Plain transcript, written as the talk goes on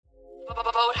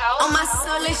On my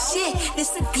solar shit,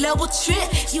 this a global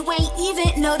trip. You ain't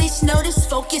even notice,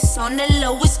 focus on the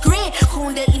lowest grid.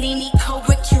 Kundalini,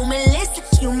 cobra, cumulus,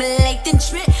 accumulate, then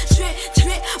trip.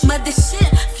 Mothership,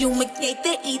 fumigate,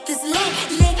 the ether's lit.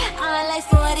 I like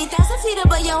 40,000 feet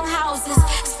above your houses.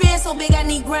 Spirit so big, I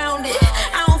need grounded.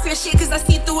 I don't fear shit, cause I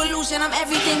see through illusion. I'm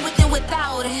everything with and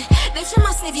without it. Nature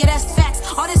my savior, that's facts.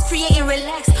 All this create and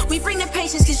relax. We bring the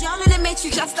patience, cause y'all in the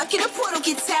matrix. Y'all stuck in a portal,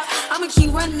 get tapped. I'ma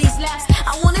keep running these laps.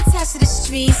 I wanna test to the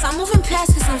streets. I'm moving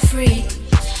past cause I'm free.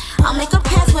 I'll make a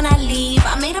path when I leave.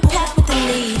 I made a path with the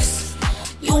leaves.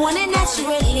 You want it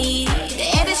naturally, the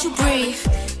air that you breathe.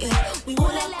 Yeah, we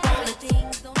wanna let all the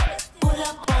things. Don't pull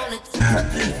up on it.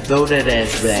 Throw that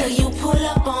ass back. So you pull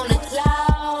up on the cloud.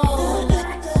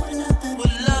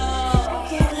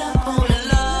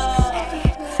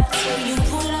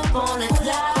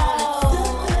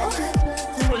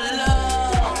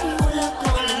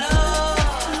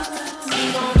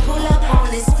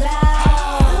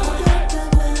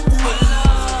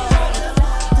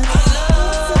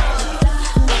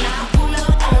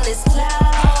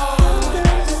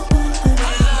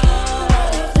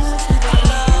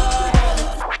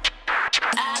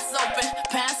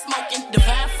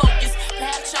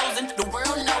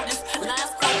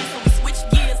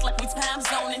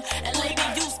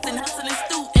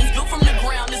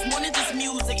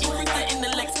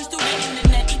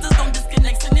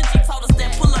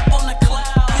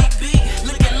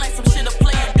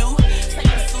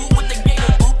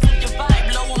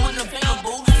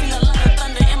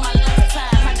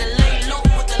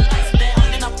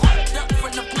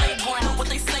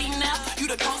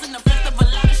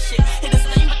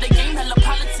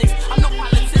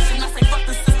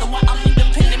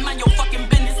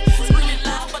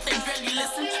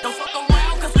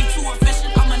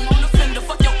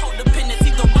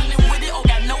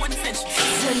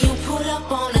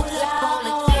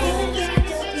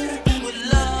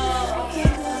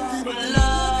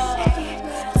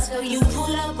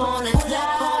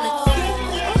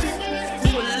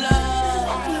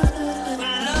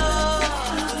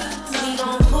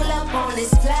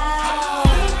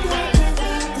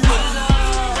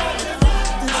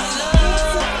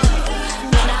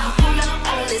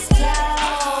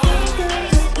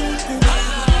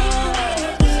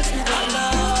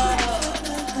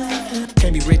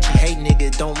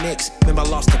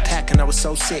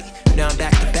 So sick, now I'm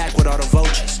back to back with all the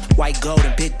vultures. White gold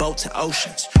and big boats and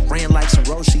oceans. Ran like some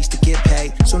road sheets to get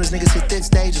paid. Soon as niggas hit this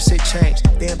stage, your shit change.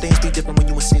 Damn, things be different when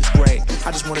you in 6th grade.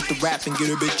 I just wanted to rap and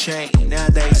get a big chain.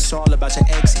 Nowadays it's all about your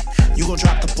exit. You gon'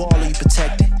 drop the ball or you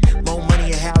protect it. More money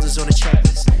and houses on the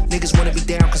checklist. Niggas wanna be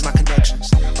down cause my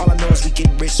connections. All I know is we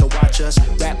getting rich, so watch us.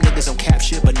 Rap niggas on cap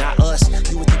shit, but not us.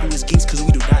 You would think we was geeks cause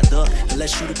we do not duck.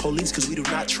 Unless you the police cause we do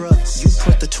not trust. You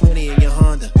put the 20 in your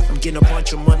Honda. I'm getting a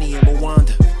bunch of money in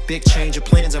Rwanda. Big change of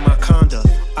plans in my conduct.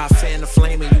 I fan the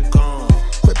flame and you gone.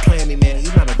 Quit playing me, man,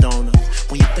 you not a donor.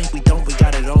 When you think we don't, we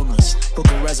got it on us.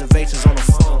 Booking reservations on the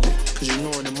phone, cause you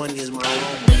knowin' the money is my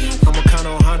own. I'm a kind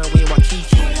of Ohana, we in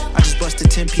Waikiki. I just busted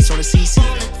 10-piece on the CC.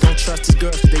 Don't trust these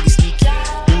girls cause they be sneaky.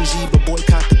 Bougie, but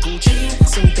boycott the Gucci.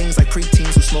 Seen things like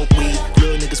preteens who smoke weed.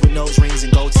 Little niggas with nose rings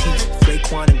and gold teeth.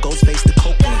 Raekwon and Ghostface the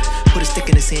coke one. Put a stick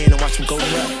in his hand and watch him go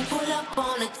up. Pull up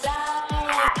on the cloud.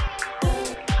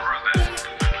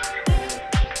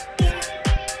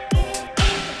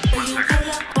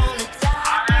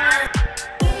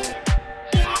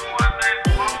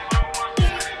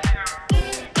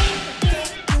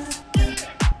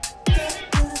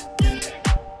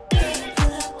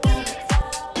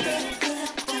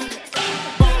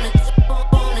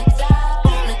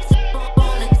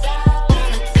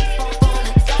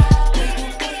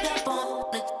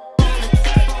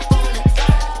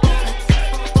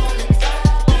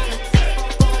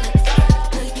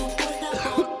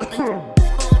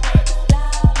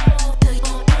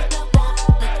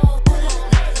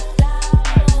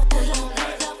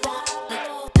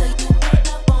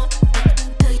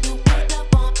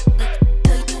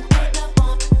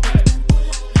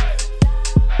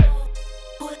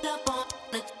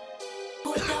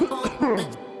 Pull up on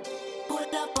it.